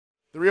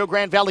The Rio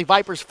Grande Valley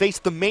Vipers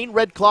faced the Maine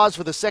Red Claws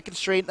for the second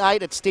straight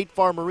night at State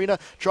Farm Arena,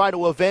 trying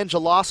to avenge a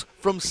loss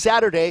from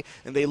Saturday,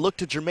 and they look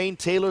to Jermaine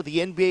Taylor, the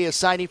NBA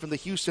assignee from the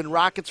Houston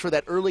Rockets, for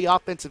that early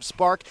offensive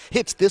spark.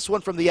 Hits this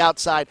one from the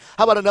outside.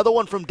 How about another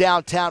one from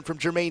downtown from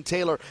Jermaine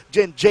Taylor?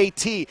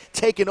 JT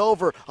taking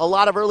over. A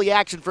lot of early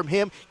action from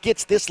him.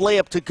 Gets this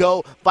layup to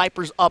go.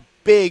 Vipers up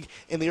big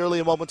in the early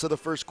moments of the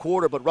first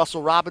quarter, but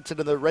Russell Robinson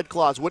and the Red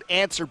Claws would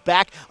answer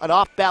back. An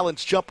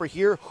off-balance jumper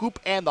here, hoop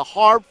and the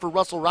harm for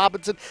Russell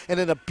Robinson, and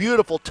then a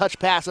beautiful touch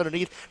pass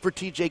underneath for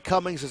TJ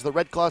Cummings as the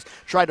Red Claws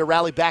tried to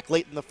rally back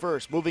late in the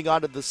first. Moving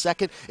on to the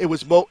second, it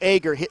was Mo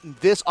Ager hitting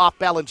this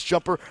off-balance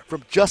jumper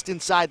from just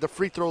inside the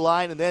free throw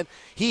line, and then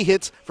he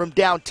hits from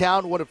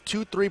downtown, one of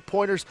 2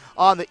 3-pointers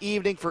on the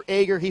evening for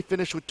Ager. He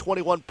finished with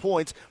 21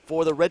 points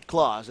for the Red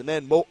Claws, and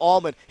then Mo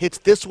Allman hits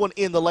this one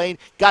in the lane,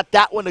 got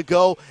that one to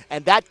go,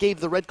 and that gave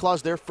the Red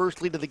Claws their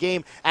first lead of the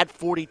game at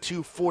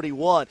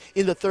 42-41.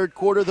 In the third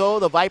quarter, though,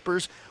 the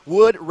Vipers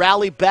would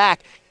rally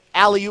back.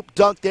 Alley-oop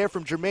dunk there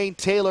from Jermaine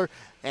Taylor,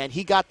 and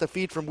he got the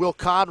feed from Will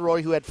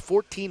Conroy, who had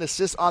 14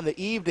 assists on the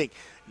evening.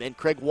 Then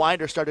Craig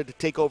Winder started to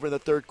take over in the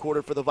third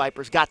quarter for the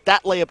Vipers. Got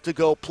that layup to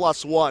go,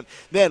 +1.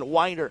 Then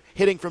Winder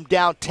hitting from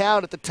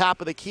downtown at the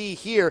top of the key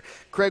here.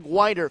 Craig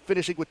Winder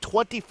finishing with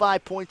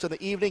 25 points on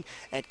the evening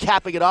and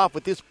capping it off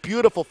with this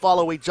beautiful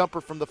follow-away jumper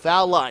from the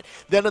foul line.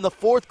 Then in the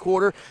fourth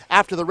quarter,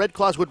 after the Red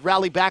Claws would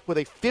rally back with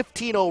a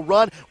 15-0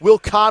 run, Will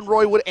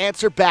Conroy would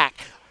answer back.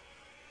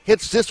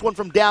 Hits this one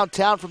from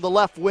downtown from the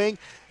left wing.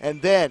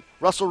 And then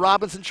Russell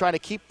Robinson, trying to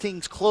keep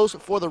things close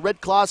for the Red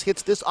Claws,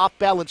 hits this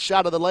off-balance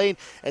shot of the lane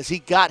as he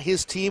got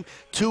his team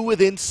to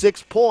within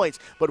 6 points.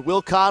 But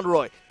Will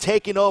Conroy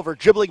taking over,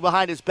 dribbling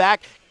behind his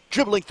back,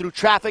 dribbling through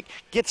traffic,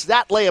 gets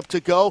that layup to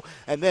go,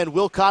 and then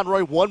Will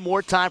Conroy one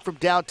more time from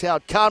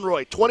downtown.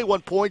 Conroy, 21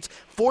 points,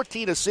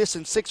 14 assists,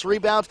 and 6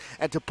 rebounds,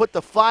 and to put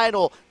the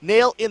final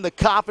nail in the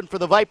coffin for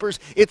the Vipers,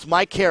 it's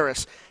Mike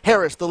Harris.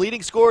 Harris, the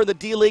leading scorer in the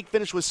D-League,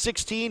 finished with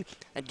 16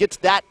 and gets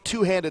that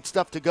two-handed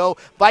stuff to go.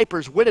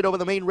 Vipers win it over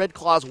the Maine Red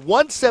Claws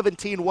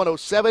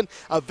 117-107,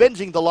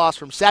 avenging the loss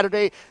from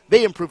Saturday.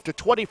 They improve to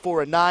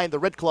 24-9. The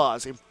Red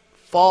Claws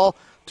fall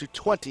to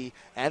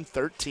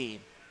 20-13.